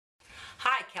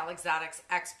Exotics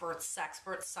expert,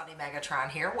 sexpert, Sunny Megatron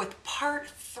here with part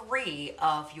 3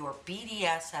 of your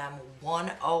BDSM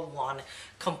 101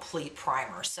 complete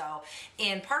primer. So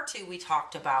in part 2 we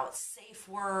talked about safe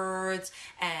words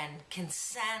and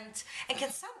consent, and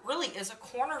consent really is a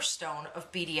cornerstone of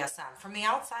BDSM. From the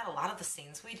outside, a lot of the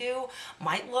scenes we do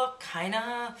might look kind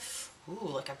of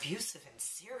like abusive and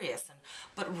serious,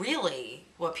 but really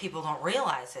what people don't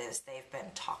realize is they've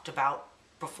been talked about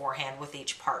beforehand with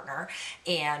each partner,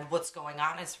 and what's going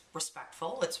on is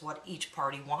respectful. It's what each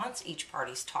party wants, each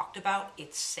party's talked about,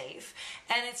 it's safe,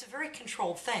 and it's a very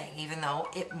controlled thing, even though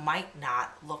it might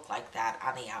not look like that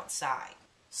on the outside.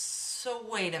 So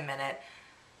wait a minute.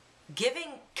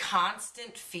 Giving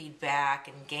constant feedback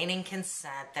and gaining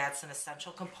consent, that's an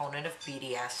essential component of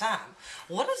BDSM.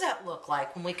 What does that look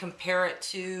like when we compare it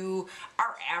to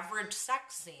our average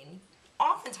sex scene?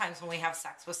 Oftentimes when we have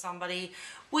sex with somebody,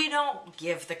 we don't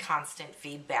give the constant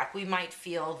feedback. We might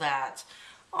feel that,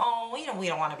 we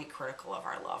don't want to be critical of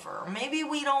our lover. Or maybe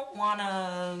we don't want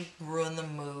to ruin the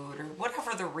mood, or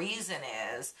whatever the reason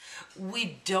is.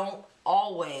 We don't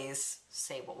always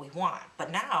say what we want.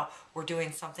 But now we're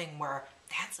doing something where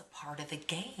that's a part of the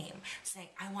game. Saying,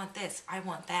 I want this, I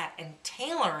want that, and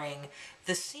tailoring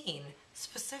the scene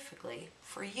specifically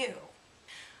for you.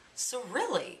 So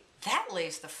really, that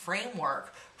lays the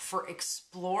framework for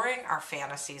exploring our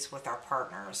fantasies with our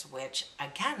partners, which,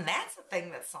 again, that's a thing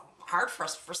that's hard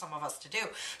for some of us to do.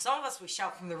 Some of us, we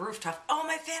shout from the rooftop, oh,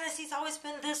 my fantasy's always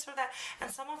been this or that. And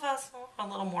some of us are a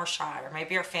little more shy, or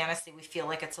maybe our fantasy, we feel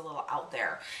like it's a little out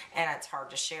there and it's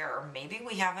hard to share. Or maybe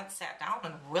we haven't sat down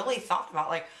and really thought about,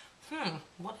 like,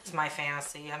 what is my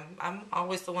fantasy? I'm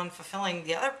always the one fulfilling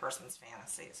the other person's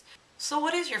fantasies. So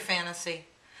what is your fantasy?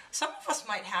 Some of us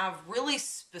might have really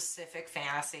specific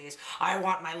fantasies. I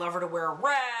want my lover to wear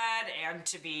red and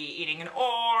to be eating an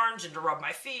orange and to rub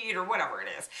my feet, or whatever it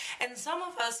is. And some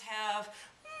of us have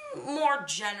more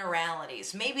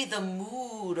generalities, maybe the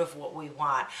mood of what we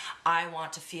want. I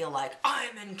want to feel like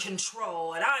I'm in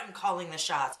control and I'm calling the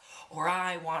shots, or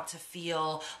I want to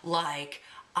feel like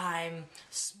I'm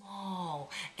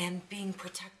small and being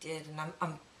protected and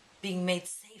I'm being made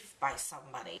safe by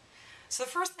somebody. So the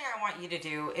first thing I want you to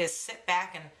do is sit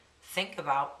back and think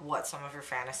about what some of your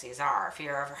fantasies are. If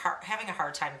you're ever having a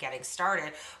hard time getting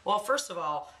started, well, first of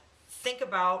all, think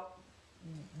about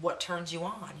what turns you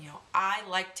on. I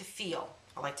like to feel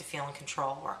in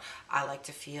control, or I like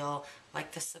to feel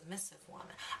like the submissive one.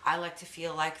 I like to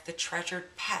feel like the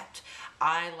treasured pet.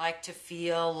 I like to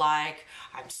feel like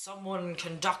I'm someone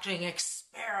conducting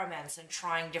experiments and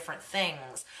trying different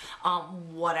things.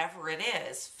 Whatever it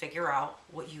is, figure out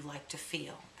what you like to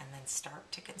feel and then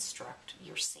start to construct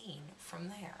your scene from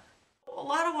there. A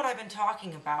lot of what I've been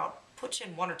talking about puts you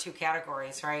in one or two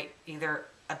categories, right? Either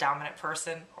a dominant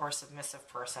person or a submissive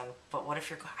person. But what if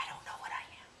you're going, I don't know what I am.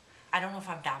 I don't know if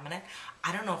I'm dominant.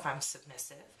 I don't know if I'm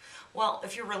submissive. Well,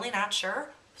 if you're really not sure,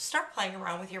 start playing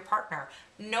around with your partner.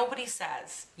 Nobody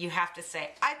says you have to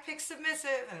say, I pick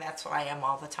submissive and that's what I am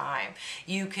all the time.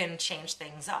 You can change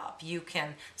things up. You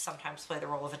can sometimes play the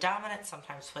role of a dominant,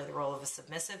 sometimes play the role of a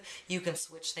submissive. You can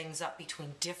switch things up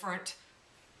between different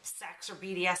sex or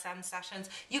BDSM sessions.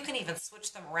 You can even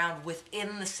switch them around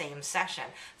within the same session.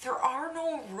 There are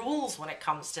no rules when it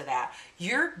comes to that.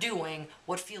 You're doing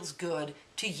what feels good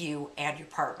to you and your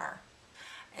partner.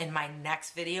 In my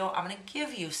next video, I'm going to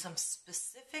give you some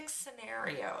specific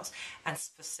scenarios and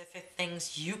specific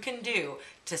things you can do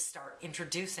to start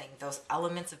introducing those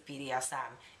elements of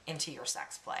BDSM into your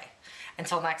sex play.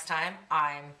 Until next time,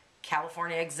 I'm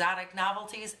California Exotic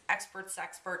Novelties expert,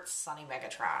 sexpert, Sunny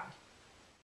Megatron.